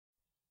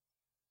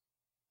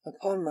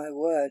"Upon my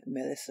word,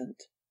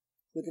 Millicent,"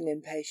 with an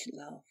impatient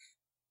laugh,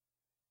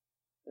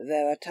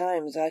 "there are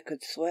times I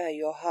could swear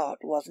your heart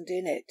wasn't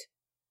in it.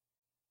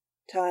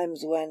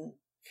 Times when,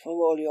 for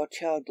all your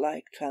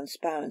childlike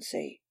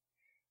transparency,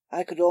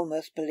 I could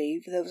almost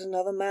believe there was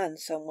another man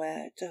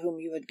somewhere to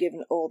whom you had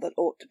given all that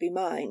ought to be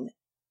mine."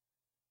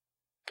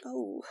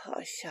 "Oh,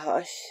 hush,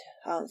 hush,"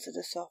 answered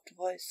a soft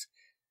voice.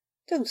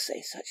 "Don't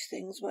say such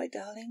things, my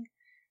darling.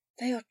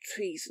 They are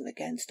treason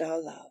against our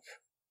love."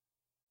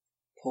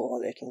 "Poor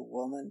little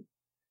woman,"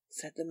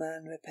 said the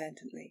man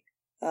repentantly.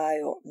 "I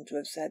oughtn't to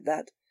have said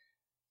that,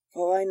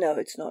 for I know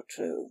it's not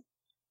true.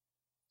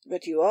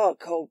 But you are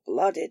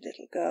cold-blooded,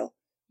 little girl,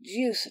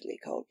 deucedly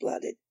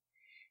cold-blooded.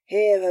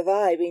 Here have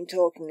I been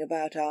talking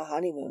about our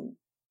honeymoon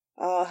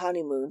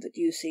that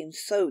you seemed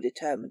so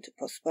determined to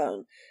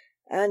postpone,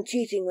 and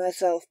cheating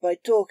myself by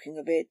talking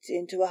of it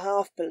into a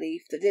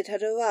half-belief that it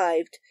had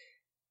arrived,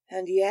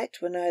 and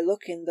yet when I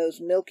look in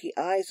those milky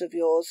eyes of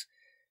yours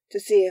to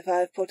see if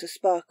I've put a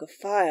spark of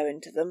fire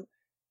into them,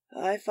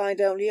 I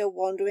find only a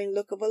wandering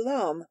look of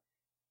alarm.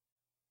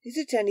 Is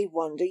it any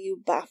wonder you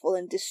baffle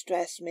and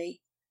distress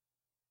me?"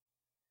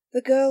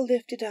 The girl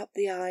lifted up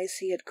the eyes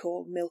he had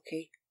called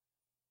milky.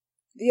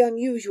 The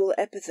unusual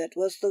epithet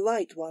was the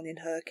right one in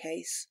her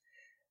case.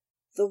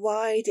 The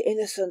wide,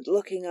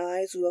 innocent-looking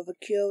eyes were of a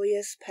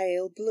curious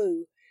pale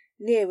blue,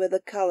 nearer the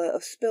colour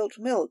of spilt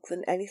milk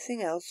than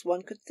anything else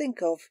one could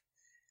think of.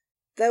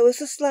 There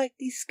was a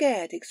slightly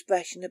scared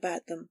expression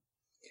about them,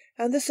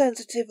 and the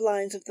sensitive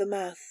lines of the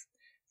mouth,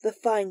 the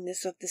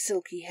fineness of the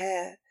silky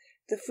hair,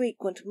 the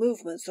frequent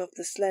movements of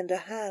the slender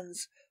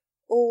hands,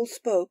 all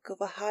spoke of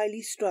a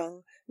highly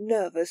strung,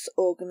 nervous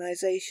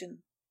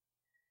organisation.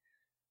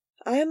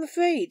 "I am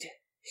afraid,"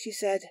 she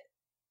said.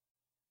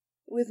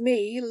 "With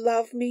me,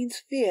 love means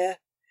fear.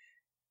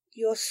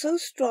 You're so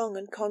strong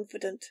and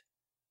confident,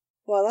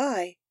 while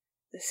I,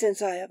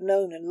 since I have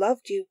known and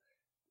loved you,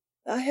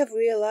 I have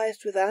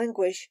realized with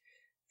anguish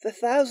the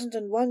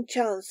 1,001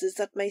 chances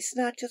that may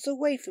snatch us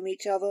away from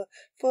each other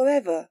for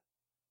ever."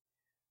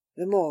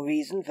 "The more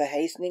reason for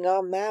hastening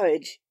our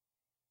marriage.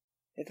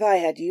 If I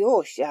had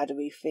your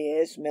shadowy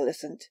fears,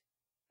 Millicent,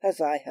 as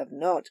I have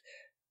not,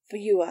 for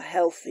you are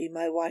healthy,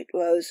 my white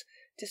rose,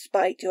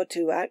 despite your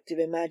too active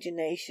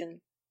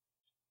imagination,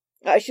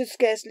 I should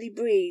scarcely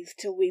breathe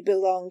till we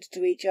belonged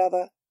to each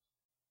other.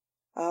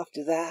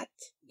 After that,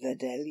 the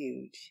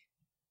deluge."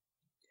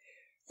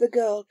 The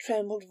girl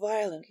trembled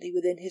violently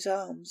within his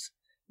arms,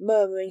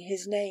 murmuring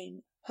his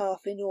name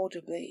half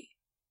inaudibly.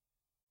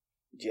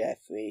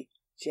 "Geoffrey,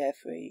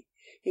 Geoffrey,"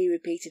 he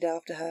repeated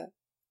after her.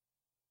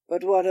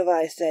 "But what have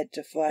I said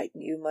to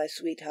frighten you, my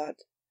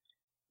sweetheart?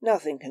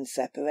 Nothing can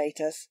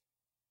separate us.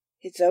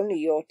 It's only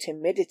your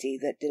timidity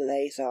that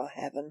delays our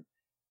heaven.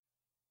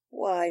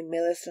 Why,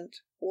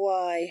 Millicent,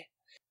 why?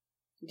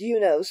 Do you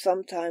know,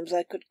 sometimes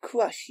I could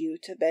crush you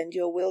to bend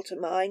your will to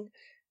mine.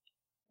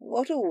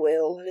 What a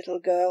will, little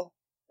girl,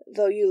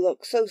 though you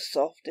look so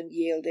soft and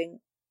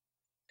yielding."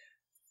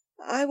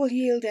 "I will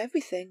yield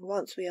everything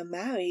once we are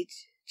married,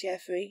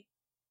 Geoffrey."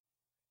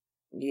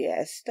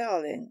 "Yes,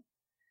 darling,"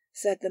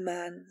 said the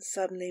man,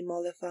 suddenly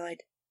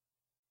mollified.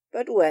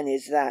 "But when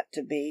is that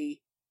to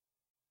be?"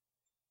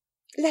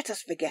 "Let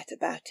us forget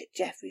about it,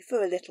 Geoffrey,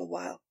 for a little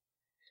while.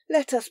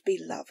 Let us be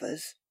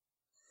lovers.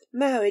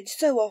 Marriage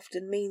so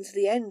often means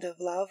the end of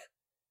love,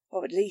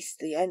 or at least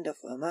the end of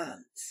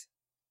romance."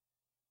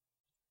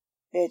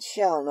 "It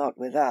shall not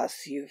with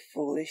us, you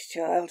foolish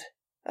child.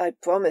 I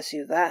promise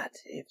you that,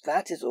 if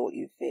that is all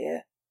you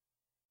fear."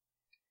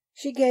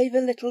 She gave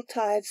a little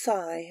tired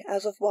sigh,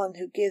 as of one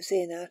who gives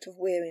in out of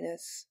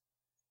weariness.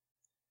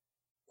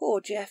 "Poor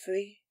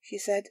Geoffrey," she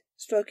said,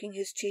 stroking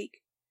his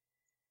cheek.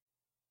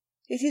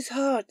 "It is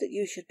hard that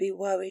you should be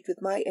worried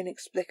with my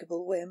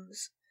inexplicable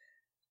whims.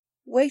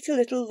 Wait a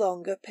little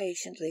longer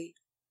patiently.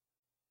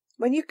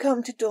 When you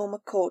come to Dormer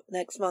Court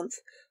next month,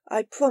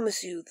 I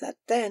promise you that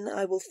then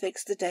I will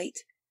fix the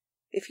date,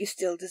 if you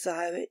still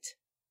desire it."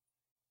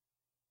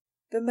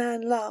 The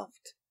man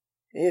laughed.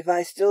 "If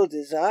I still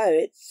desire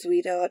it,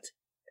 sweetheart?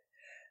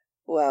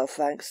 Well,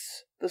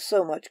 thanks for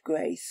so much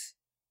grace.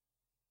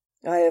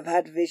 I have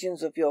had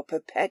visions of your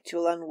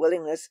perpetual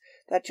unwillingness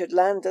that should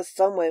land us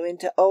somewhere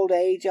into old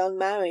age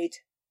unmarried."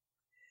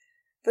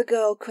 The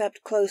girl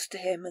crept close to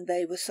him, and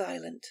they were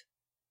silent.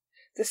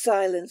 The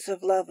silence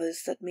of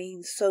lovers that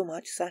means so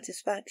much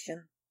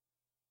satisfaction.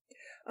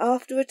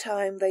 After a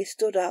time they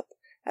stood up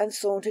and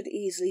sauntered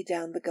easily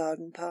down the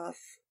garden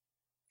path.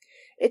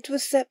 It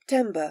was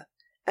September,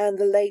 and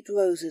the late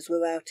roses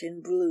were out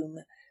in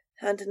bloom,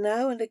 and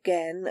now and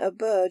again a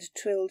bird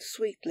trilled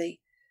sweetly,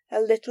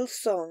 a little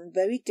song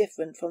very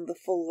different from the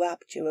full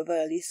rapture of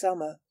early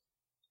summer.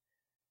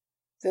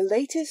 "The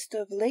latest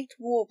of late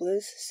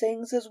warblers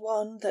sings as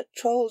one that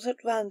trolls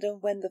at random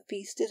when the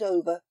feast is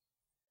over,"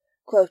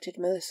 quoted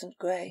Millicent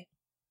Gray.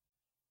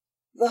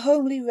 The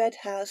homely red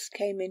house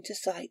came into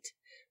sight,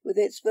 with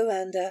its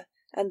verandah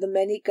and the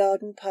many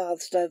garden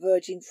paths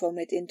diverging from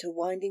it into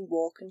winding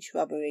walk and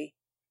shrubbery.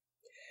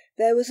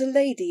 There was a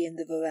lady in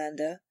the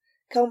verandah,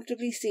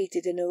 comfortably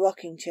seated in a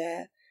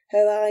rocking-chair,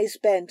 her eyes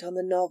bent on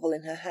the novel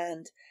in her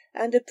hand,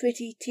 and a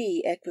pretty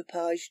tea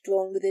equipage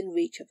drawn within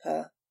reach of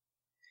her.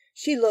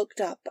 She looked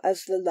up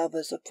as the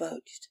lovers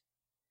approached.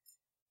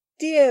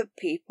 "Dear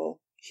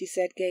people," she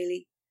said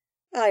gaily,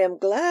 "I am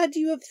glad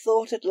you have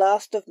thought at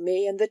last of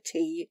me and the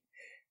tea.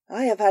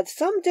 I have had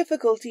some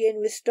difficulty in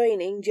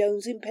restraining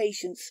Joan's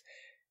impatience,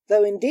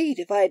 though indeed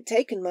if I had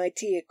taken my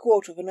tea a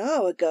quarter of an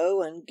hour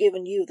ago and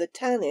given you the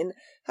Tynan,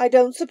 I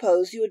don't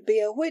suppose you would be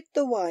a whit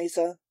the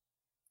wiser."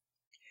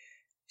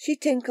 She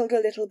tinkled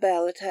a little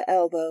bell at her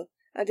elbow,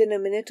 and in a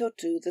minute or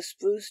two the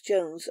spruce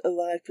Jones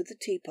arrived with the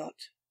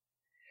teapot.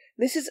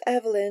 Mrs.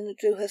 Evelyn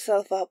drew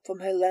herself up from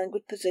her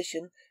languid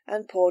position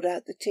and poured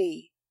out the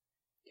tea.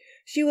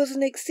 She was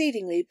an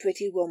exceedingly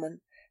pretty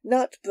woman,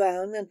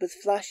 nut-brown and with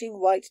flashing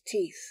white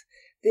teeth,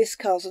 this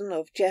cousin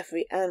of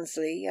Geoffrey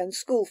Annesley and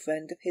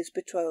school-friend of his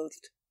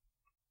betrothed.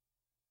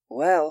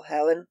 "Well,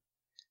 Helen,"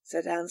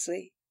 said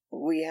Annesley,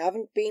 "we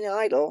haven't been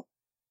idle.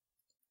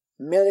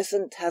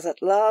 Millicent has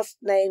at last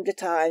named a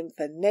time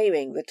for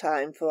naming the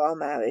time for our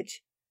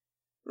marriage.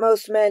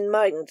 Most men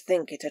mightn't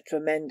think it a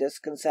tremendous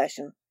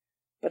concession,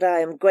 but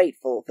I am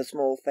grateful for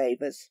small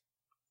favours."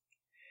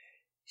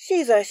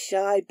 "She's a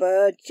shy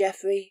bird,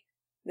 Geoffrey,"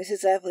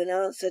 Mrs. Evelyn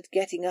answered,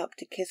 getting up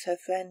to kiss her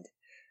friend.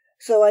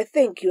 "So I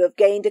think you have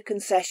gained a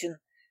concession,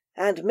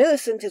 and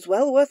Millicent is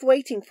well worth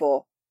waiting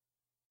for.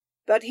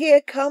 But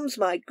here comes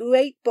my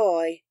great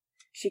boy,"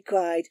 she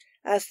cried,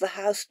 as the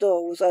house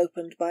door was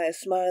opened by a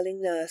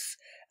smiling nurse,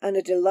 and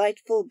a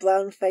delightful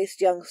brown-faced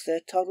youngster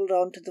toddled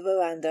on to the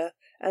veranda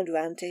and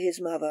ran to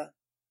his mother.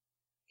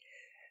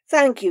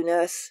 "Thank you,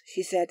 nurse,"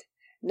 she said.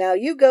 "Now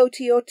you go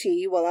to your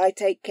tea while I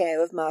take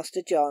care of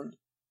Master John."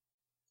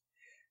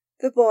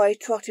 The boy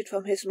trotted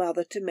from his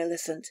mother to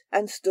Millicent,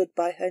 and stood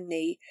by her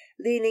knee,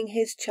 leaning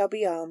his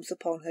chubby arms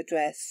upon her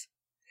dress.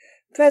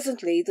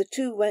 Presently the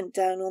two went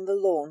down on the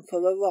lawn for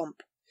a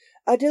romp,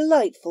 a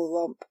delightful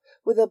romp,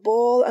 with a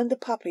ball and a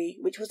puppy,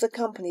 which was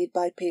accompanied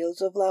by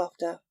peals of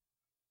laughter.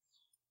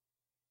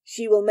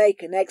 "She will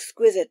make an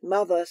exquisite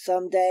mother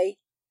some day,"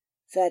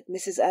 said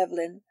Mrs.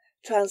 Evelyn,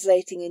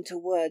 translating into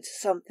words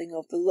something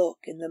of the look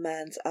in the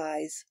man's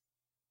eyes.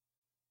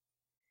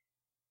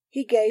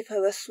 He gave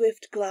her a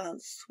swift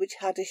glance which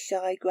had a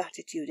shy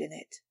gratitude in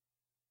it.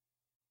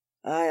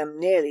 "I am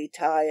nearly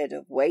tired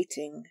of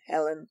waiting,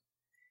 Helen,"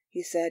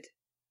 he said.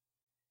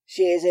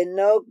 "She is in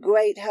no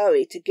great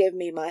hurry to give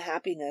me my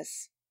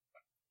happiness."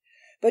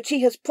 "But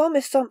she has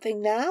promised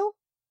something now?"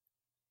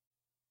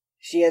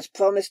 "She has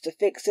promised to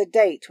fix a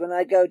date when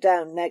I go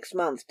down next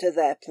month to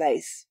their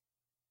place.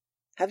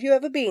 Have you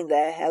ever been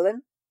there,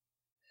 Helen?"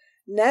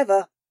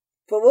 "Never.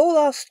 For all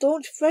our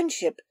staunch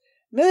friendship,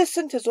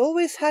 Millicent has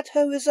always had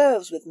her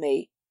reserves with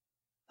me.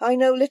 I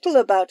know little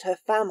about her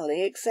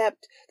family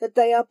except that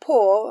they are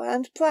poor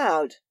and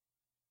proud."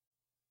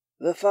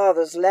 "The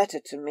father's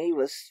letter to me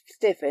was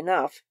stiff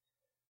enough.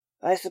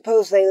 I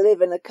suppose they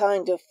live in a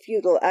kind of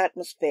feudal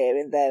atmosphere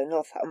in their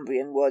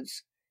Northumbrian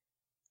woods.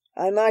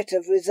 I might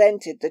have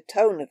resented the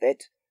tone of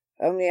it,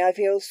 only I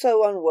feel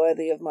so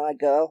unworthy of my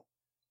girl.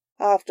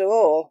 After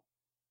all,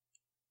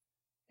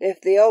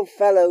 if the old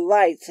fellow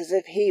writes as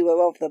if he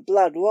were of the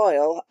blood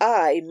royal,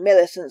 I,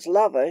 Millicent's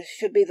lover,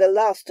 should be the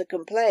last to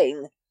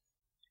complain."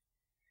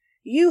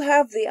 "You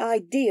have the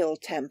ideal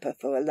temper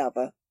for a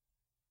lover."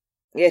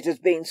 "It has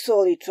been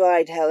sorely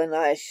tried, Helen,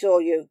 I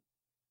assure you.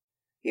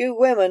 You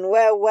women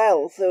wear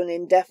well through an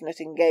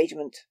indefinite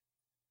engagement.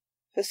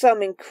 For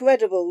some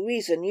incredible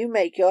reason you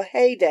make your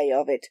heyday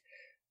of it,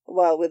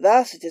 while with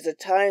us it is a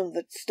time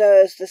that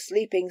stirs the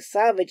sleeping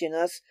savage in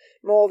us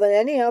more than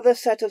any other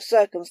set of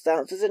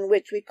circumstances in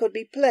which we could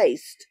be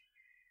placed."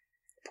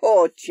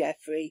 "Poor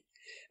Geoffrey!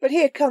 But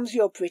here comes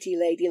your pretty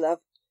lady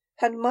love,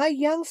 and my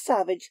young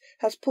savage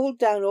has pulled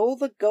down all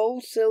the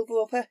gold silver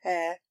of her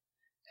hair.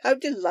 How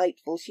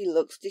delightful she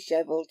looks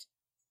dishevelled."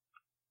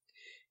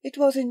 It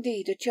was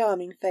indeed a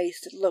charming face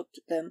that looked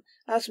at them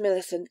as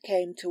Millicent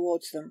came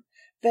towards them,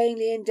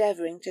 vainly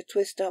endeavouring to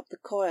twist up the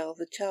coil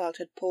the child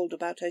had pulled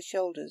about her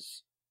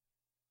shoulders.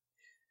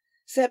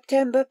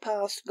 September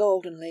passed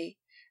goldenly,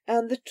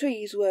 and the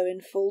trees were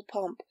in full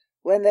pomp,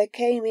 when there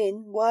came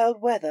in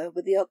wild weather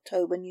with the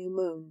October new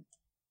moon.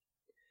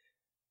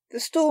 The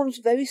storms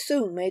very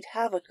soon made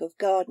havoc of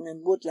garden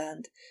and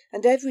woodland,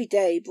 and every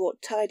day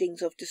brought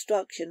tidings of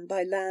destruction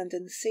by land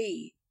and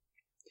sea.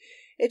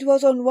 It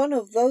was on one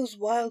of those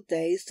wild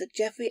days that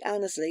Geoffrey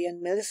Annesley and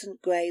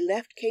Millicent Grey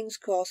left King's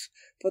Cross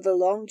for the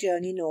long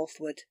journey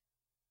northward.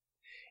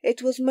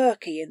 It was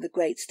murky in the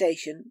great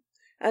station,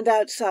 and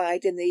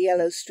outside in the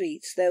yellow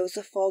streets there was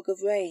a fog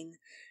of rain,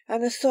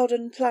 and a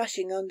sodden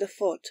plashing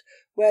underfoot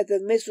where the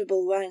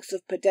miserable ranks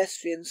of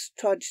pedestrians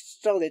trudged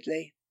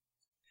stolidly.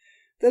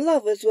 The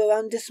lovers were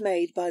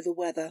undismayed by the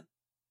weather.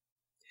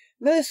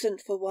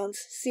 Millicent for once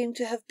seemed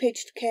to have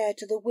pitched care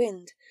to the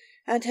wind,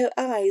 and her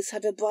eyes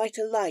had a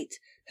brighter light,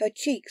 her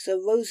cheeks a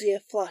rosier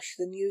flush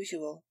than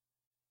usual.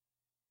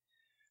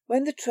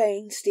 When the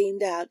train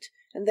steamed out,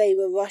 and they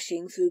were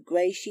rushing through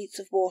grey sheets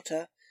of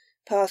water,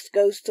 past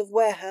ghosts of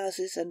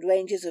warehouses and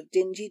ranges of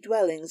dingy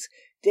dwellings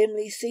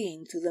dimly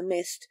seen through the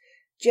mist,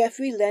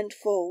 Geoffrey leant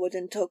forward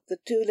and took the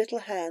two little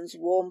hands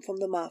warm from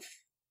the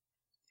muff.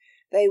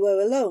 They were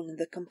alone in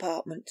the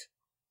compartment.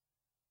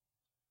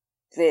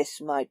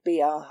 "This might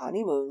be our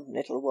honeymoon,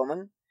 little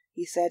woman,"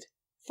 he said,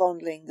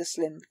 fondling the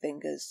slim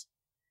fingers.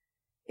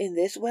 "In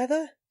this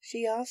weather?"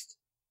 she asked.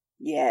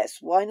 "Yes,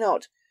 why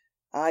not?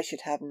 I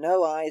should have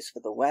no eyes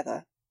for the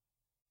weather."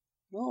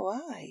 "Nor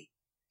I,"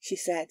 she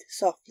said,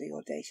 softly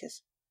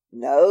audacious.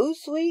 "No,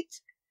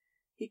 sweet?"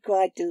 he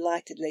cried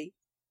delightedly.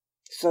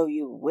 "So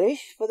you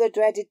wish for the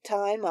dreaded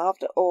time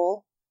after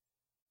all?"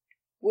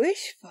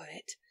 "Wish for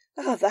it?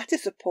 Ah, that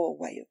is a poor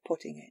way of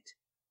putting it."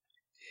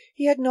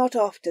 He had not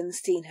often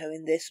seen her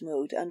in this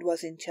mood, and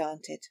was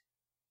enchanted.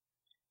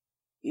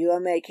 "You are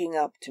making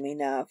up to me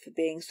now for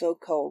being so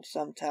cold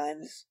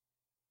sometimes.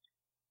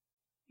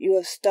 You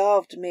have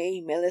starved me,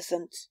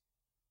 Millicent.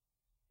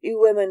 You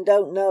women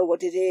don't know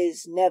what it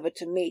is never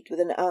to meet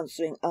with an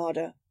answering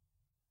ardour."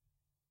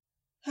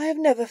 "I have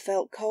never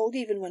felt cold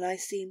even when I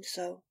seemed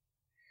so.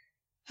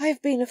 I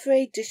have been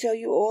afraid to show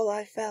you all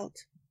I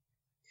felt.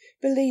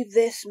 Believe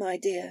this, my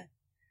dear,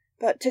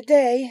 but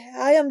to-day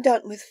I am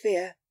done with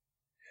fear.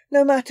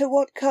 No matter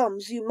what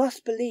comes, you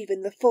must believe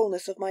in the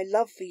fullness of my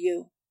love for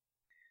you."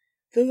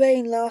 The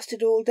rain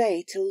lasted all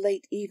day till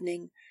late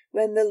evening,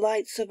 when the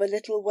lights of a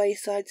little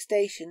wayside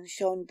station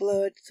shone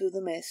blurred through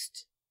the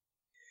mist.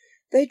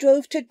 They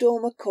drove to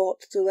Dormer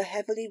Court through a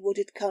heavily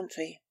wooded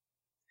country.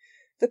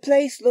 The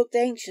place looked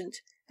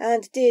ancient,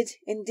 and did,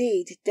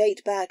 indeed,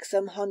 date back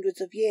some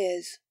hundreds of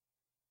years.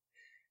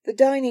 The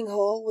dining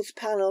hall was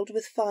panelled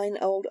with fine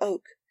old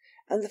oak,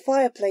 and the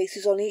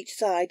fireplaces on each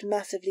side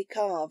massively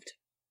carved.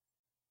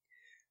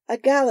 A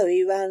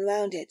gallery ran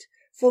round it,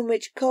 from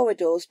which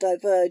corridors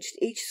diverged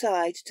each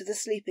side to the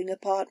sleeping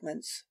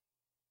apartments.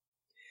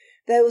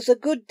 There was a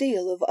good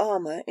deal of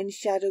armour in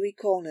shadowy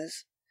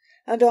corners,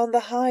 and on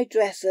the high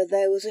dresser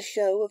there was a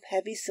show of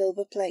heavy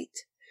silver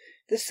plate,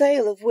 the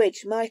sale of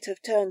which might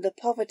have turned the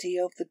poverty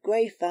of the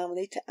Grey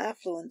family to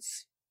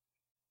affluence.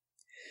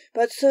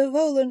 But Sir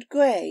Rowland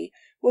Grey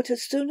would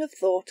as soon have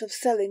thought of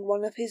selling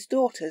one of his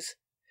daughters,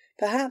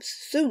 perhaps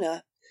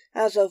sooner,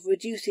 as of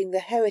reducing the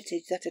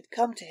heritage that had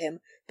come to him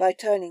by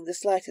turning the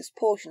slightest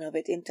portion of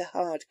it into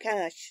hard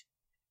cash.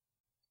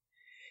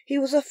 He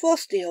was a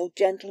frosty old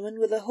gentleman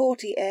with a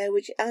haughty air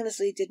which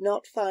Annesley did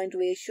not find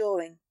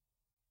reassuring.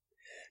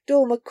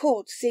 Dormer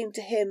Court seemed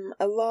to him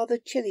a rather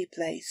chilly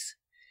place,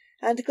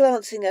 and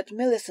glancing at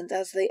Millicent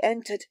as they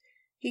entered,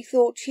 he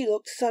thought she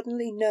looked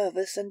suddenly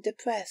nervous and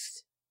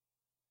depressed.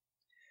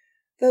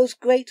 Those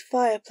great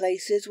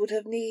fireplaces would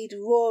have need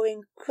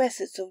roaring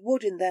cressets of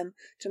wood in them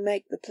to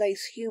make the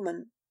place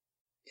human,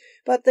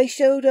 but they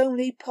showed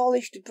only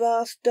polished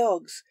brass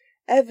dogs,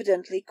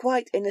 evidently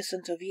quite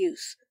innocent of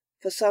use,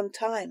 for some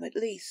time at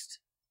least.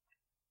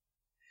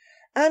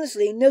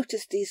 Annesley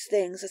noticed these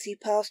things as he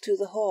passed through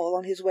the hall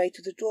on his way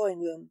to the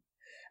drawing-room,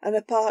 an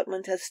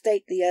apartment as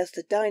stately as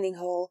the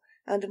dining-hall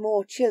and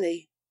more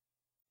chilly.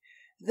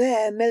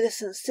 There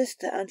Millicent's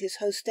sister and his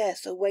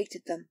hostess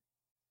awaited them.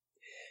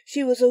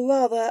 She was a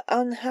rather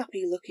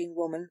unhappy-looking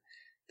woman,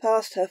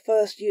 past her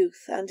first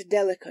youth and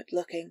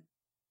delicate-looking.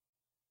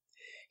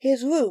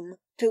 His room,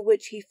 to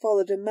which he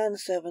followed a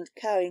manservant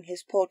carrying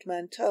his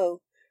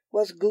portmanteau,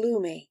 was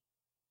gloomy.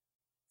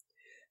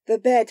 The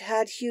bed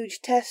had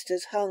huge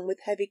testers hung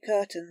with heavy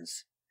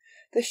curtains.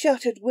 The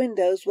shuttered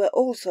windows were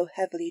also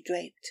heavily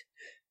draped.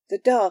 The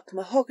dark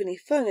mahogany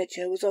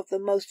furniture was of the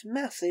most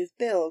massive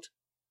build.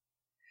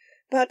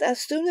 But as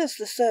soon as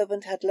the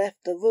servant had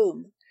left the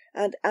room,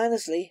 and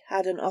Annesley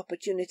had an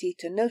opportunity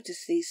to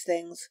notice these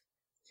things,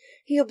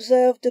 he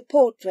observed a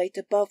portrait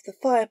above the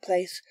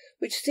fireplace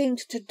which seemed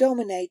to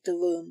dominate the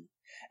room,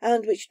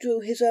 and which drew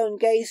his own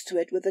gaze to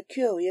it with a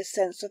curious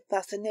sense of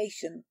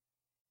fascination.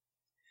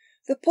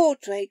 The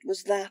portrait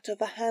was that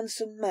of a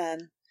handsome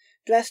man,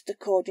 dressed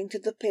according to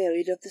the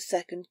period of the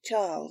second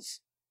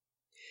Charles.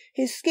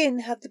 His skin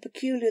had the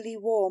peculiarly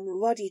warm,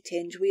 ruddy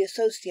tinge we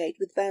associate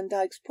with Van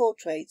Dyck's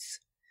portraits,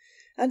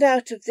 and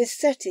out of this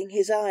setting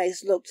his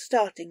eyes looked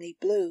startlingly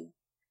blue.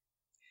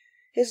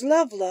 His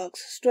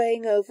love-locks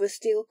straying over a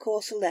steel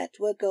corselet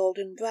were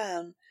golden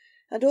brown,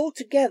 and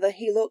altogether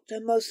he looked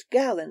a most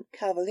gallant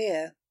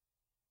cavalier.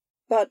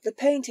 But the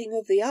painting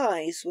of the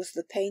eyes was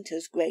the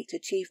painter's great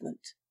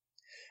achievement.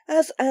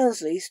 As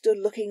Annesley stood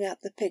looking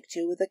at the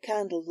picture with a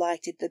candle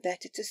lighted the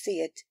better to see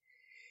it,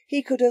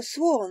 he could have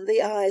sworn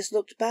the eyes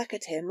looked back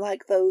at him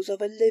like those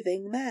of a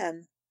living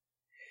man.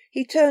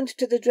 He turned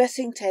to the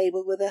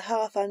dressing-table with a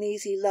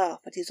half-uneasy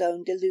laugh at his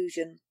own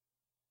delusion.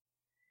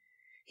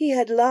 He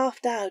had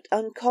laughed out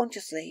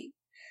unconsciously,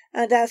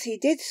 and as he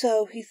did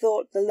so he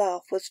thought the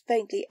laugh was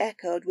faintly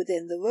echoed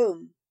within the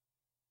room.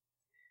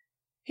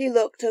 He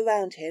looked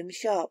around him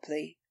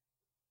sharply.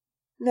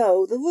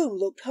 No, the room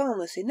looked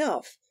harmless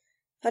enough,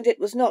 and it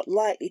was not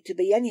likely to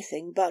be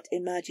anything but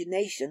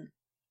imagination.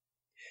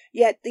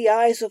 Yet the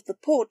eyes of the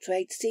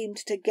portrait seemed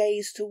to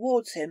gaze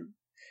towards him,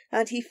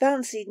 and he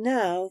fancied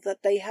now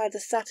that they had a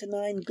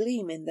saturnine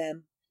gleam in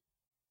them.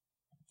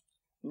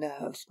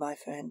 "Nerves, my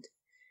friend,"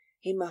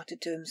 he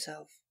muttered to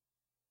himself.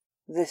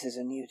 "This is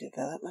a new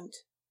development.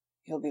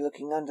 You'll be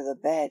looking under the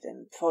bed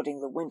and prodding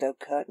the window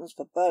curtains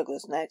for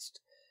burglars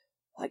next,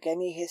 like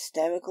any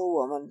hysterical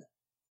woman."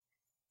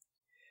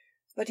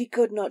 But he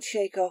could not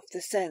shake off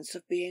the sense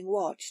of being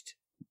watched.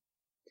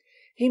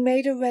 He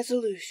made a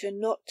resolution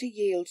not to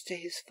yield to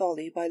his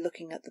folly by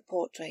looking at the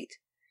portrait,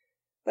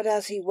 but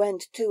as he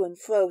went to and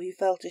fro he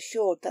felt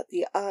assured that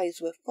the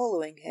eyes were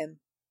following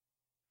him.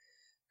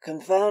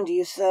 "Confound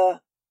you,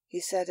 sir," he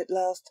said at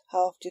last,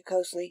 half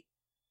jocosely.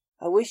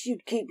 "I wish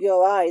you'd keep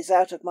your eyes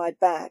out of my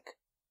back."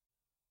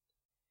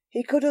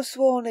 He could have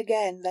sworn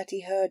again that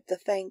he heard the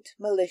faint,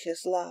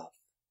 malicious laugh.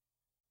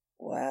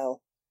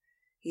 "Well,"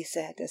 he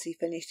said as he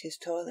finished his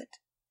toilet,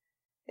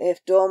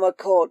 "if Dormer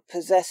Court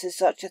possesses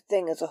such a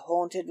thing as a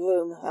haunted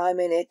room, I'm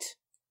in it.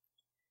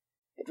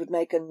 It would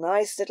make a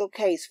nice little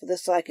case for the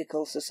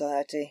Psychical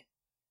Society."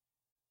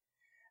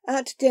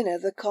 At dinner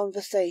the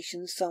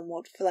conversation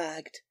somewhat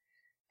flagged.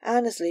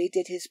 Annesley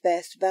did his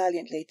best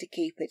valiantly to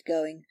keep it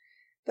going,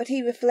 but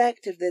he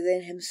reflected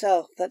within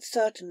himself that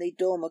certainly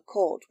Dormer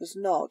Court was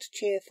not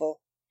cheerful.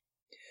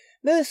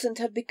 Millicent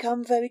had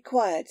become very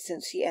quiet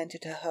since she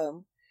entered her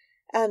home,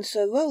 and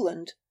Sir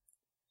Rowland,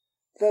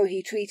 though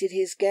he treated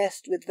his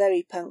guest with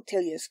very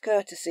punctilious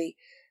courtesy,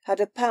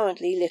 had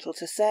apparently little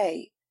to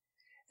say.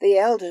 The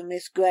elder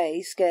Miss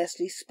Grey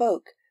scarcely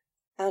spoke,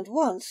 and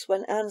once,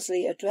 when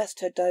Annesley addressed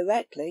her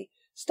directly,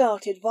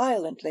 started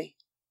violently.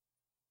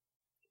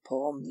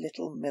 "Poor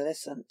little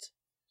Millicent,"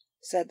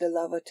 said the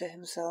lover to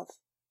himself.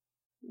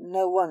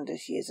 "No wonder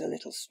she is a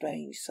little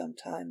strange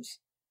sometimes.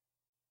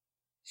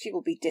 She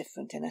will be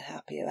different in a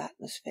happier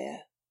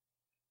atmosphere."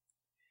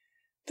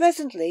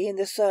 Presently, in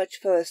the search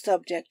for a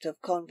subject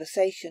of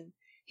conversation,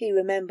 he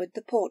remembered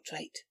the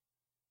portrait.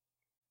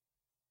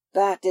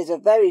 "That is a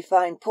very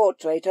fine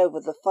portrait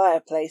over the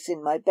fireplace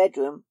in my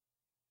bedroom.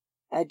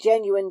 A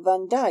genuine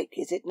Van Dyck,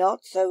 is it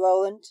not, Sir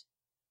Rowland?"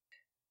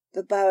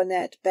 The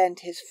baronet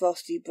bent his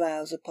frosty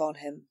brows upon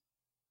him.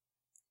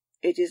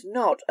 "It is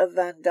not a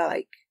Van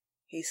Dyck,"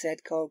 he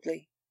said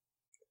coldly.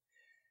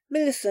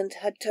 Millicent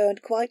had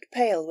turned quite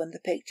pale when the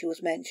picture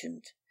was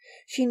mentioned.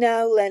 She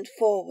now leant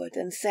forward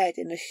and said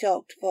in a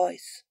shocked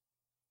voice,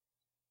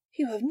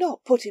 "You have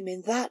not put him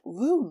in that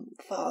room,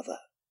 father?"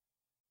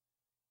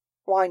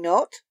 "Why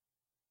not?"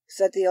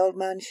 said the old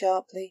man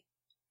sharply.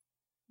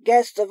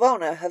 "Guests of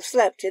honour have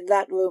slept in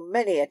that room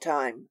many a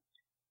time."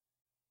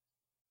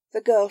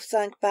 The girl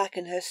sank back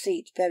in her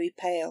seat very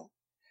pale.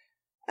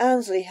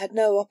 Annesley had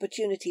no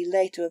opportunity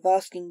later of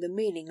asking the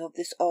meaning of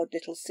this odd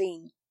little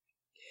scene.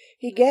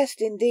 He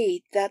guessed,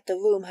 indeed, that the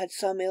room had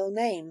some ill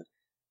name,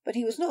 but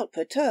he was not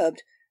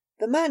perturbed.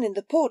 The man in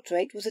the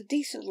portrait was a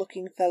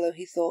decent-looking fellow,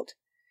 he thought,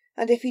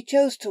 and if he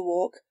chose to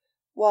walk,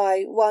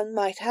 why, one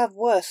might have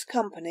worse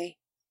company.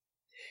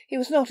 He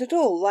was not at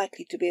all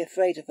likely to be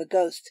afraid of a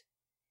ghost.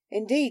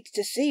 Indeed,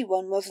 to see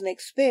one was an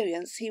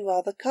experience he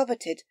rather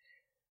coveted,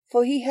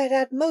 for he had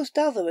had most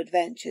other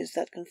adventures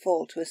that can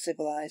fall to a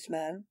civilized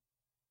man.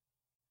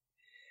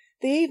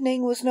 The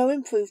evening was no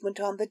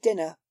improvement on the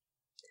dinner.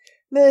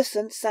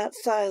 Millicent sat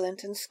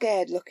silent and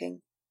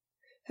scared-looking.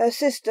 Her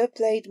sister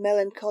played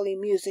melancholy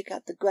music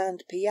at the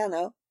grand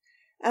piano,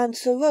 and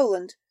Sir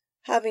Rowland,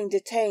 having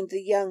detained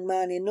the young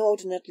man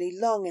inordinately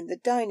long in the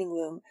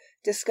dining-room,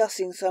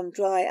 discussing some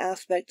dry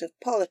aspect of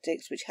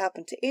politics which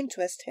happened to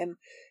interest him,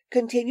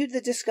 continued the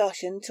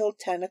discussion till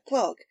 10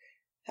 o'clock,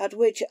 at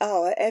which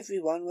hour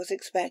everyone was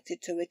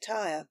expected to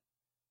retire.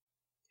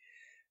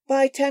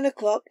 By 10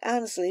 o'clock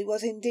Annesley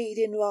was indeed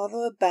in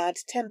rather a bad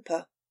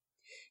temper.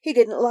 He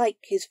didn't like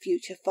his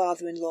future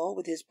father-in-law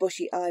with his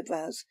bushy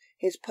eyebrows,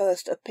 his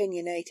pursed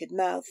opinionated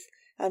mouth,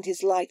 and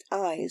his light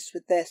eyes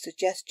with their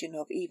suggestion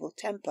of evil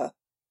temper.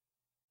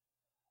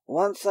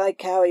 "Once I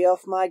carry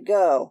off my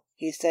girl,"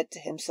 he said to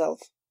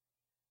himself,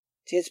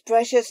 "'tis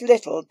precious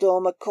little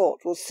Dormer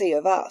Court will see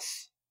of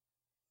us."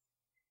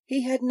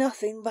 He had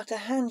nothing but a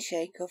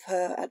handshake of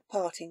her at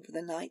parting for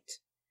the night.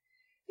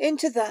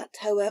 Into that,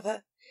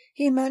 however,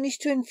 he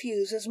managed to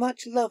infuse as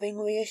much loving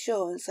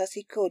reassurance as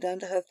he could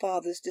under her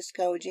father's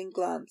discouraging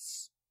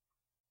glance.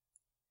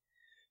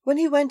 When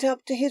he went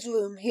up to his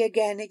room he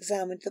again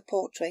examined the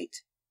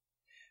portrait.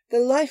 The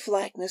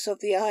lifelikeness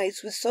of the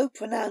eyes was so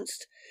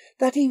pronounced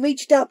that he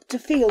reached up to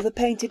feel the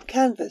painted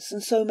canvas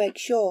and so make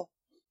sure.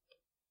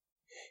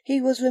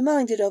 He was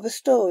reminded of a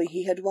story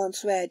he had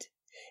once read,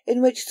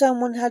 in which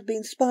someone had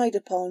been spied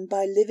upon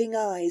by living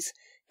eyes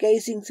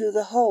gazing through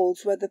the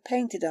holes where the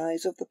painted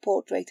eyes of the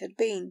portrait had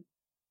been.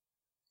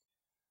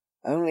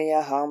 "Only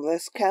a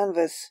harmless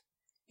canvas,"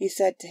 he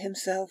said to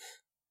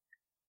himself.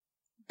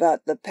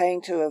 "But the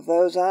painter of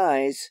those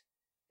eyes,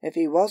 if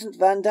he wasn't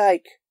Van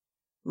Dyck,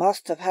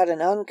 must have had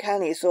an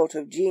uncanny sort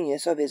of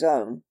genius of his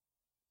own."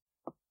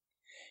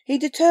 He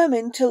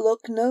determined to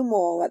look no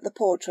more at the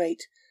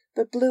portrait,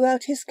 but blew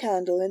out his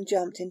candle and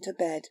jumped into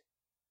bed.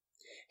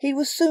 He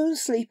was soon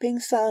sleeping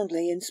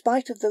soundly in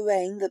spite of the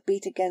rain that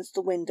beat against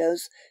the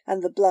windows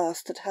and the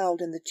blast that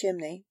howled in the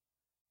chimney.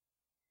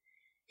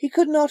 He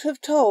could not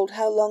have told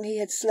how long he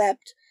had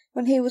slept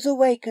when he was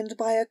awakened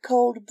by a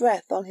cold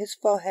breath on his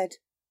forehead.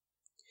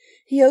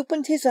 He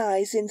opened his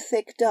eyes in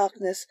thick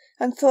darkness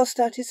and thrust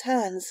out his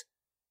hands.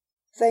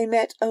 They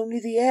met only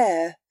the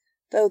air,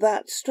 though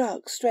that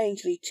struck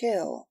strangely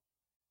chill.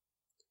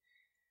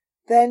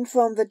 Then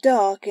from the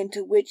dark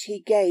into which he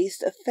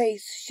gazed a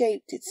face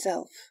shaped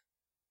itself.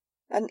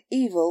 An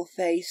evil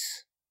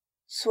face,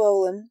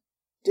 swollen,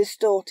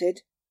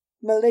 distorted,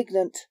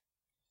 malignant.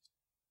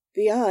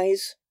 The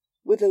eyes,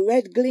 with a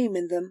red gleam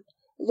in them,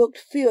 looked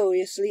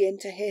furiously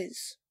into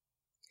his.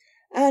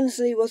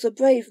 Annesley was a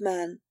brave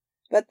man,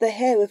 but the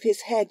hair of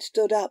his head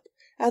stood up,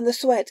 and the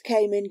sweat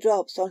came in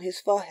drops on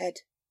his forehead.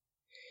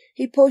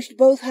 He pushed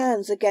both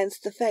hands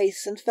against the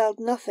face and felt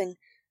nothing,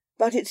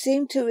 but it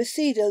seemed to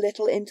recede a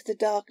little into the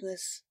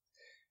darkness.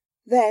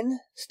 Then,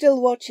 still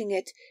watching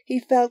it, he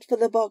felt for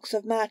the box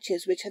of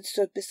matches which had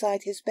stood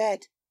beside his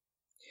bed.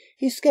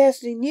 He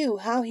scarcely knew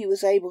how he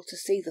was able to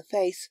see the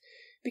face,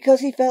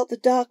 because he felt the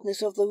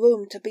darkness of the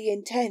room to be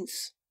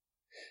intense.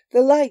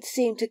 The light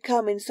seemed to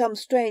come in some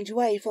strange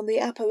way from the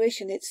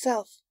apparition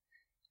itself,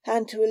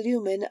 and to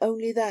illumine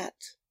only that.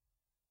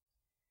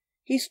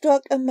 He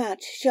struck a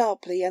match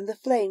sharply, and the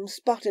flame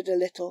sputtered a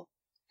little,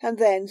 and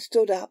then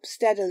stood up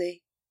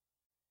steadily.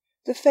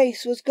 The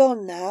face was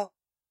gone now.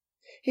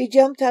 He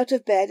jumped out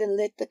of bed and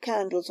lit the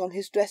candles on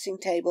his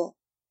dressing-table.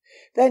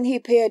 Then he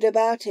peered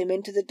about him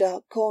into the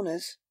dark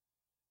corners.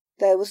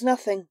 There was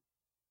nothing.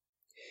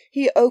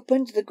 He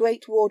opened the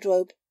great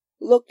wardrobe,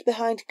 looked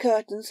behind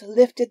curtains,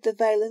 lifted the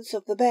valance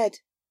of the bed.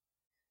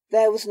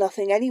 There was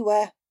nothing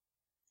anywhere.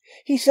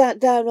 He sat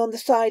down on the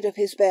side of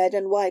his bed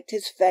and wiped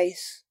his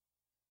face.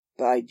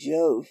 "By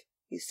Jove,"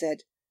 he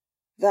said,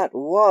 "that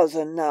was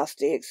a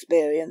nasty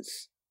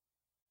experience."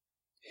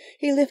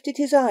 He lifted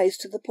his eyes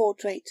to the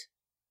portrait.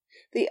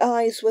 The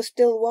eyes were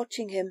still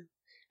watching him,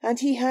 and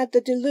he had the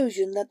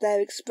delusion that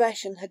their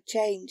expression had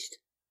changed.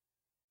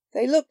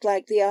 They looked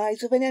like the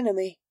eyes of an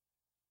enemy.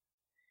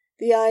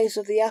 The eyes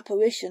of the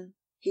apparition,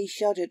 he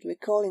shuddered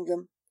recalling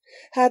them,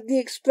 had the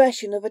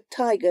expression of a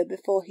tiger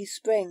before he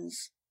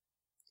springs.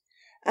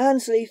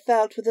 Annesley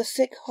felt with a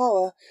sick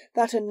horror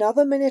that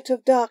another minute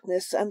of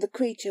darkness and the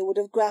creature would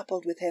have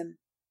grappled with him.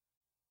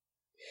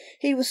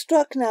 He was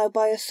struck now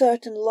by a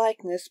certain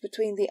likeness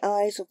between the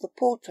eyes of the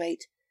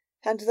portrait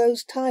and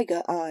those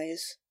tiger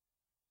eyes.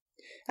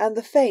 And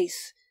the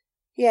face,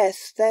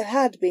 yes, there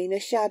had been a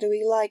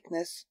shadowy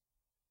likeness.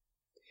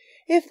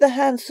 If the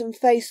handsome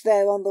face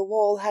there on the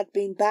wall had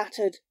been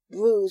battered,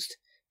 bruised,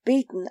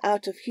 beaten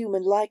out of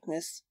human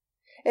likeness,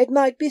 it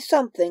might be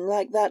something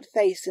like that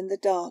face in the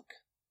dark.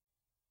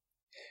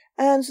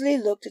 Annesley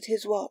looked at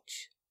his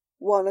watch.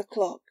 1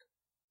 o'clock.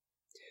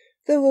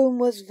 The room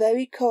was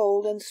very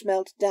cold and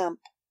smelt damp.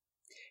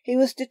 He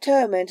was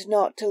determined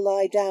not to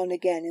lie down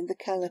again in the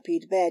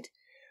canopied bed,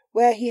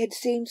 where he had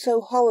seemed so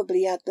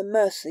horribly at the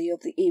mercy of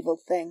the evil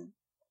thing.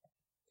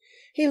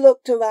 He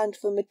looked around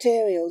for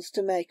materials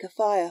to make a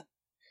fire.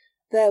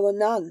 There were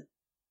none.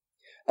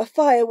 A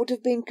fire would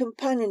have been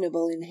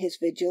companionable in his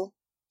vigil.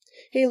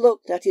 He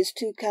looked at his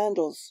 2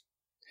 candles.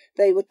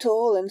 They were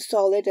tall and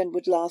solid and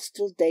would last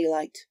till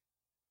daylight.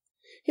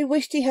 He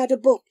wished he had a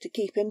book to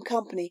keep him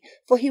company,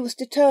 for he was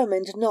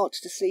determined not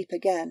to sleep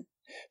again.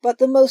 But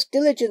the most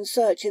diligent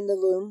search in the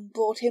room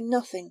brought him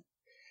nothing,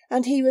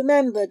 and he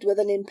remembered with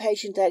an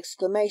impatient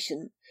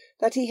exclamation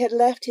that he had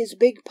left his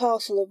big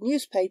parcel of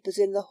newspapers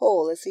in the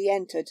hall as he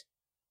entered.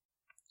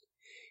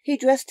 He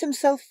dressed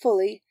himself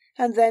fully,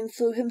 and then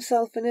threw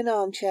himself in an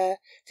armchair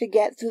to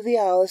get through the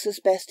hours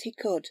as best he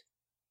could.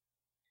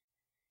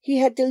 He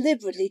had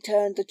deliberately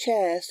turned the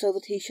chair so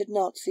that he should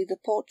not see the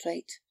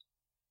portrait.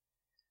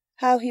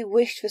 How he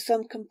wished for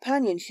some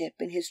companionship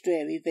in his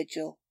dreary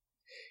vigil!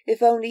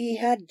 If only he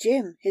had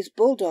Jim, his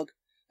bulldog,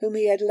 whom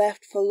he had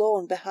left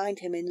forlorn behind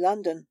him in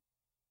London.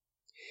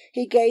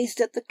 He gazed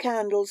at the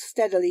candles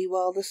steadily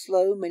while the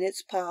slow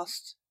minutes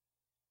passed.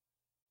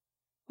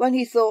 When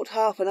he thought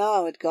half an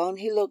hour had gone,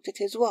 he looked at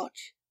his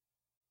watch.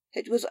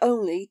 It was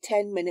only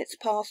 10 minutes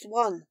past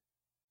 1.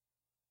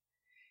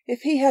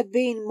 If he had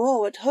been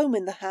more at home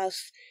in the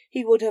house,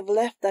 he would have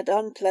left that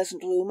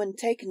unpleasant room and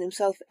taken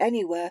himself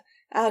anywhere,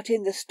 out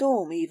in the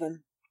storm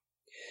even.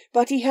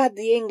 But he had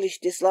the English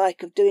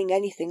dislike of doing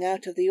anything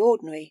out of the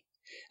ordinary,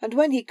 and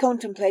when he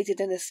contemplated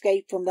an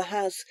escape from the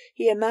house,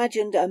 he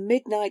imagined a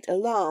midnight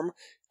alarm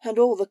and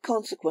all the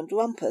consequent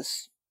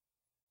rumpus.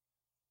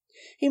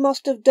 He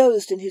must have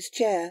dozed in his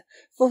chair,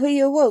 for he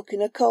awoke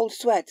in a cold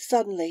sweat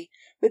suddenly,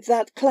 with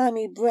that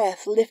clammy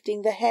breath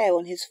lifting the hair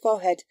on his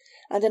forehead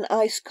and an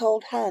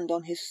ice-cold hand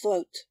on his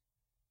throat.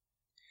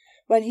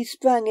 When he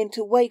sprang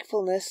into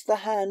wakefulness, the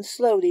hand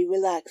slowly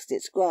relaxed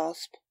its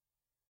grasp.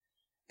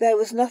 There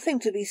was nothing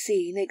to be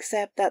seen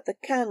except that the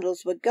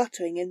candles were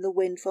guttering in the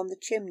wind from the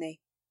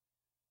chimney.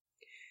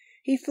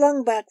 He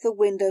flung back the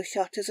window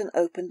shutters and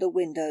opened the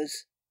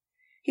windows.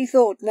 He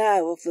thought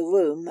now of the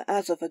room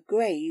as of a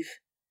grave.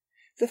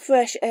 The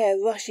fresh air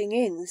rushing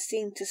in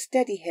seemed to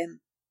steady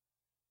him.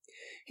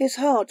 His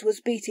heart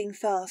was beating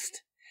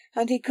fast,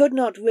 and he could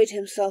not rid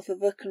himself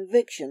of a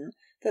conviction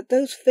that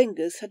those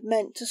fingers had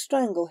meant to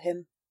strangle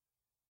him.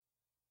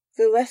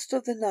 The rest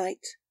of the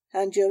night,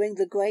 and during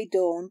the grey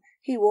dawn,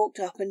 He walked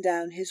up and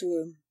down his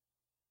room.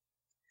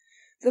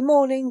 The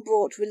morning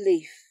brought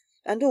relief,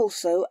 and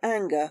also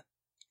anger.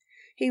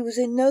 He was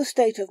in no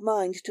state of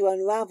mind to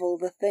unravel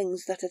the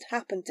things that had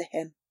happened to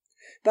him,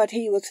 but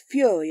he was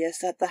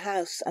furious at the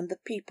house and the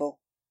people.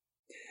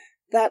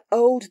 That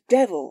old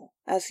devil,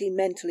 as he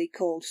mentally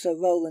called Sir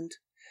Rowland,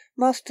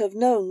 must have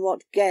known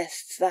what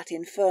guests that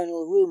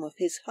infernal room of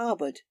his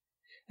harboured,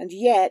 and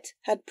yet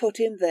had put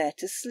him there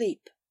to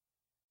sleep.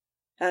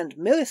 And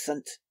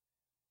Millicent!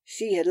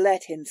 She had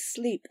let him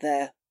sleep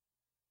there.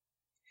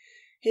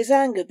 His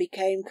anger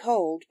became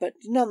cold, but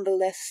none the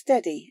less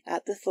steady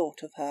at the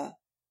thought of her.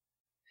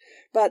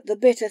 But the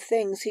bitter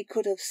things he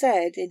could have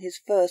said in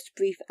his first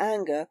brief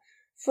anger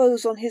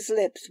froze on his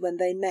lips when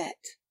they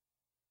met.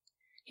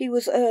 He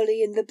was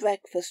early in the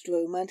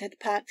breakfast-room, and had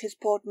packed his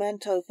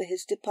portmanteau for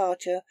his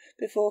departure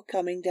before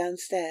coming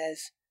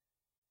downstairs.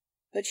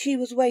 But she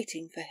was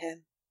waiting for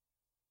him.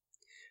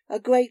 A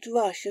great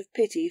rush of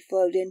pity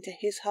flowed into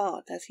his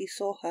heart as he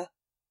saw her.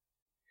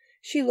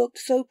 She looked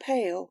so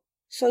pale,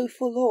 so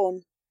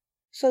forlorn,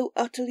 so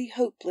utterly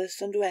hopeless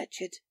and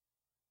wretched.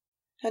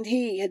 And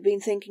he had been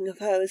thinking of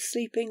her as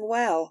sleeping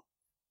well.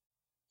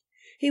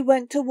 He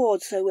went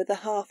towards her with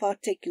a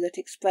half-articulate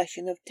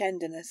expression of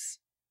tenderness.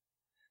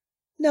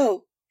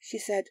 "No," she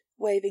said,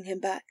 waving him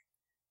back.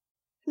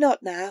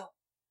 "Not now.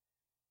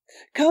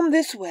 Come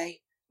this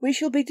way. We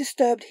shall be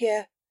disturbed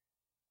here,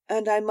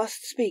 and I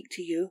must speak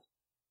to you."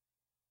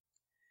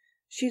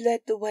 She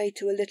led the way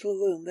to a little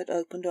room that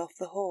opened off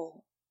the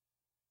hall.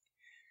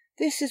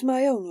 "This is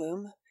my own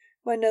room,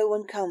 where no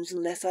one comes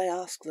unless I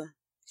ask them,"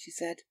 she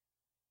said.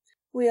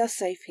 "We are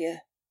safe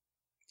here.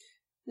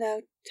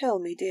 Now tell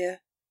me,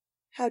 dear,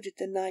 how did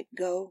the night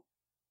go?"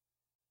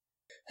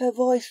 Her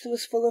voice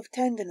was full of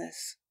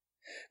tenderness,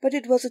 but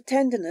it was a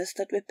tenderness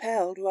that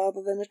repelled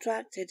rather than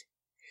attracted.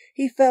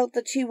 He felt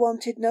that she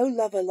wanted no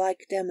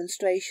lover-like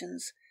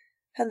demonstrations,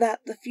 and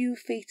that the few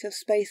feet of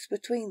space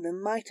between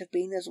them might have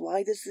been as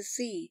wide as the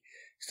sea,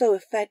 so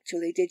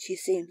effectually did she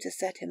seem to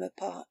set him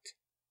apart.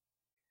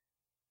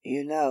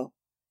 "You know,"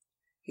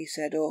 he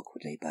said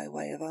awkwardly by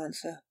way of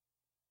answer,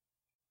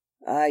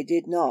 "I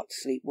did not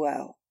sleep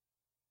well."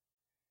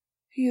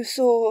 "You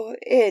saw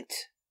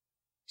it?"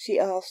 she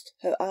asked,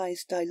 her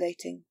eyes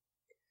dilating.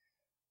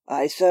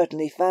 "I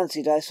certainly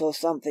fancied I saw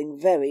something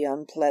very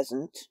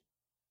unpleasant."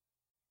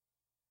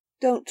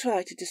 "Don't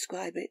try to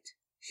describe it,"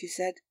 she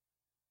said.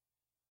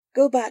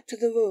 "Go back to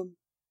the room.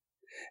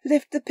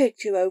 Lift the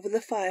picture over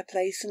the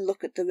fireplace and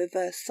look at the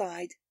reverse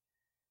side.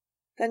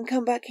 Then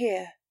come back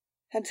here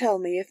and tell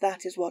me if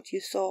that is what you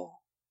saw."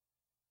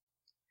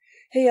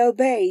 He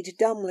obeyed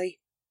dumbly.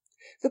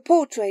 The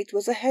portrait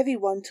was a heavy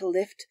one to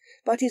lift,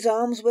 but his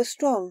arms were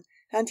strong,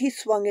 and he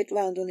swung it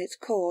round on its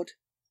cord.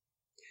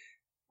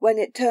 When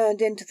it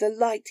turned into the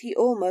light he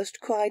almost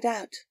cried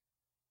out.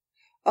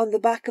 On the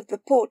back of the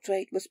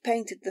portrait was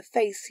painted the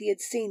face he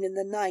had seen in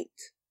the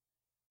night.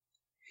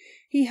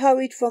 He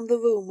hurried from the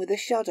room with a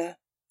shudder.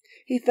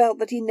 He felt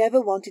that he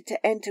never wanted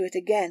to enter it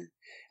again,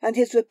 and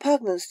his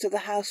repugnance to the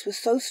house was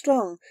so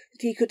strong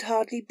that he could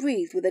hardly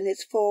breathe within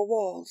its four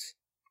walls.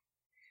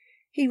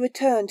 He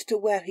returned to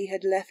where he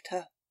had left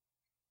her.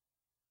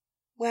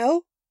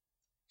 "Well?"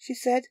 she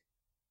said.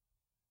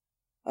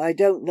 "I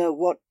don't know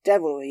what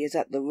devilry is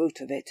at the root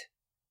of it,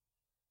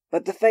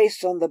 but the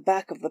face on the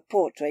back of the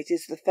portrait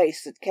is the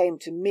face that came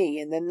to me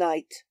in the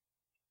night."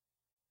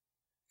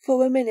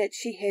 For a minute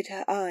she hid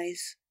her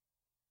eyes.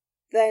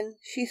 Then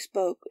she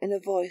spoke in a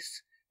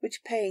voice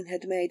which pain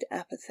had made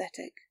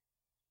apathetic.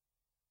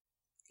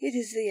 "It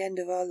is the end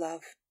of our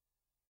love."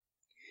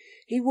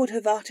 He would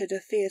have uttered a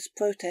fierce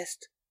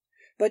protest,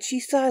 but she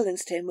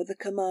silenced him with a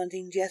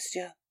commanding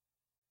gesture.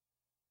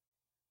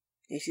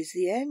 "It is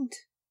the end,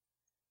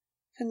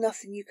 and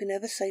nothing you can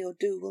ever say or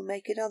do will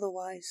make it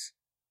otherwise.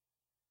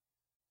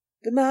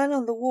 The man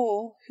on the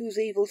wall, whose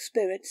evil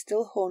spirit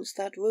still haunts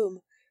that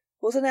room,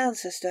 was an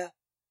ancestor,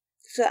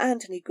 Sir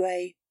Anthony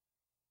Grey.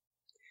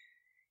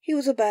 He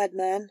was a bad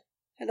man,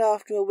 and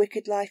after a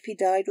wicked life he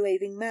died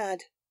raving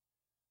mad.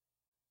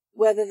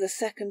 Whether the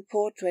second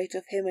portrait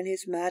of him in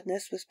his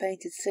madness was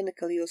painted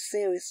cynically or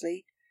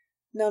seriously,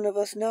 none of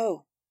us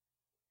know.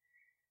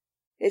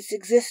 Its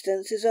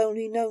existence is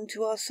only known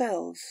to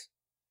ourselves.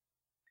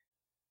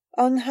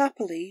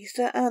 Unhappily,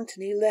 Sir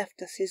Anthony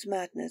left us his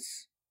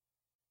madness.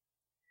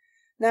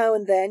 Now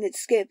and then it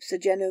skips a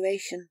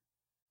generation.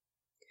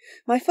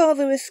 My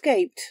father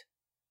escaped,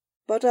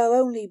 but our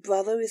only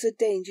brother is a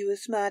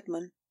dangerous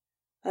madman,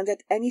 and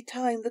at any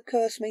time the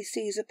curse may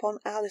seize upon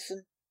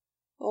Alison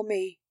or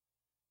me.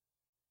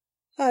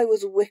 I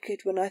was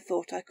wicked when I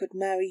thought I could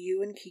marry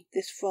you and keep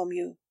this from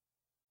you,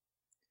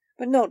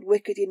 but not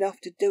wicked enough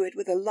to do it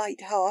with a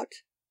light heart.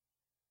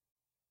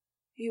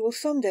 You will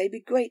some day be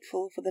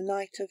grateful for the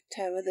night of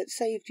terror that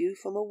saved you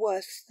from a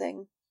worse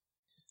thing.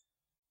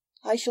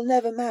 I shall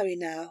never marry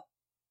now,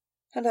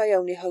 and I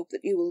only hope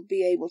that you will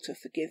be able to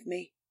forgive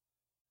me,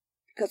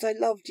 because I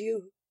loved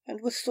you and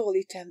was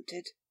sorely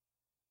tempted."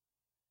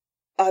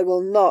 "I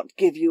will not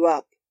give you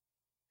up,"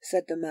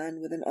 said the man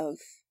with an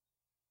oath.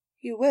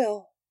 "You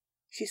will,"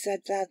 she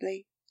said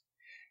sadly.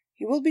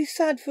 You will be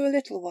sad for a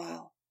little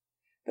while,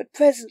 but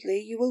presently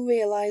you will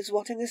realize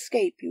what an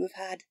escape you have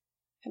had,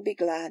 and be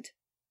glad."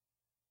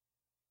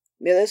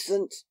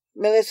 "Millicent,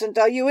 Millicent,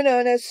 are you in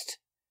earnest?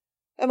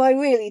 Am I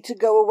really to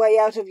go away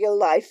out of your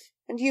life,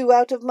 and you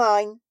out of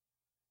mine?"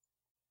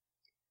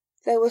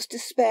 There was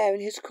despair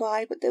in his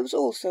cry, but there was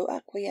also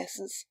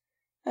acquiescence,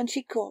 and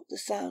she caught the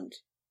sound.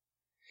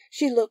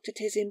 She looked at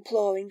his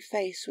imploring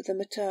face with a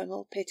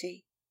maternal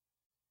pity.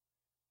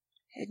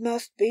 "It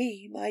must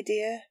be, my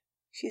dear,"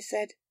 she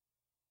said.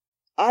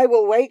 "I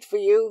will wait for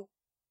you,"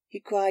 he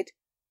cried.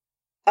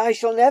 "I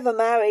shall never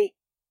marry,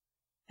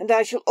 and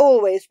I shall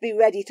always be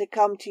ready to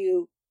come to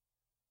you.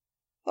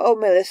 Oh,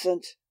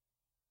 Millicent,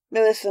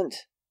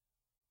 Millicent,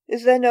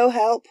 is there no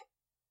help?"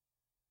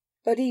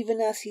 But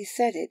even as he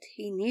said it,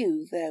 he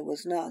knew there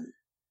was none.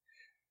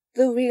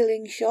 The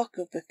reeling shock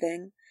of the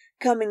thing,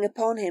 coming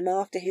upon him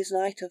after his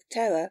night of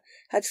terror,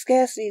 had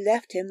scarcely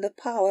left him the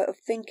power of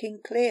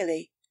thinking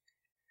clearly.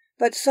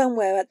 But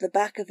somewhere at the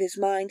back of his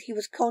mind he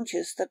was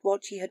conscious that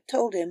what she had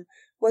told him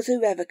was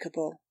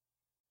irrevocable.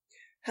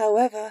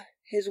 However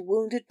his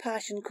wounded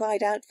passion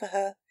cried out for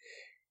her,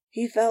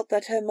 he felt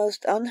that her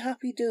most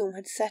unhappy doom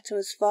had set her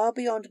as far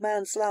beyond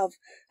man's love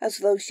as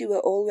though she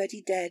were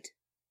already dead.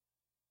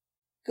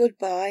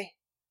 "Good-bye,"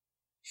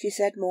 she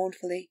said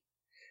mournfully,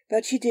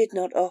 but she did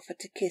not offer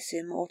to kiss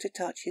him or to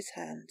touch his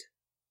hand.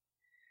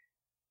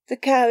 "The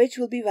carriage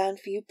will be round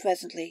for you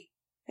presently,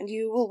 and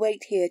you will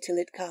wait here till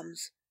it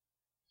comes.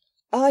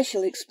 I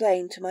shall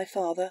explain to my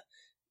father,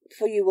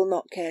 for you will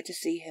not care to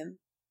see him."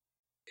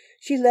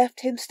 She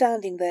left him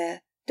standing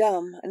there,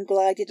 dumb, and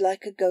glided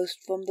like a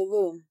ghost from the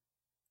room.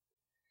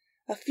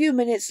 A few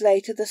minutes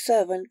later the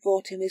servant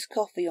brought him his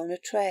coffee on a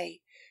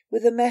tray,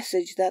 with a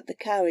message that the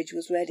carriage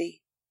was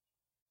ready.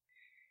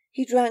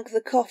 He drank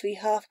the coffee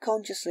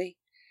half-consciously,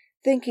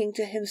 thinking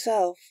to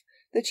himself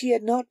that she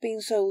had not been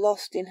so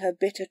lost in her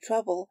bitter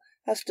trouble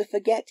as to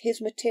forget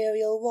his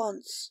material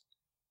wants.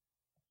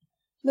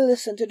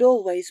 Millicent had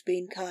always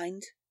been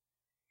kind.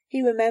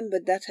 He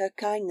remembered that her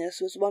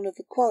kindness was one of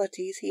the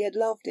qualities he had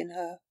loved in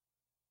her.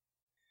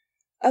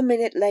 A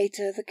minute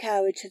later the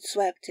carriage had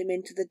swept him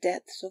into the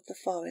depths of the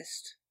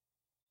forest.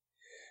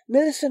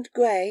 Millicent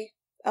Grey,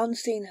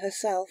 unseen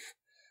herself,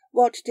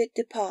 watched it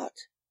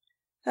depart,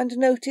 and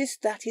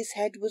noticed that his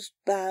head was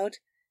bowed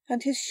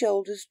and his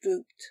shoulders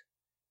drooped.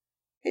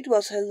 It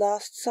was her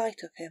last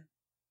sight of him.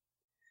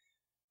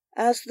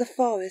 As the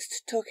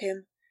forest took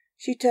him,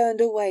 she turned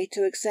away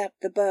to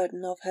accept the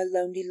burden of her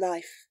lonely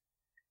life,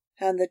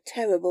 and the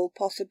terrible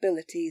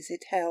possibilities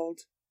it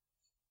held.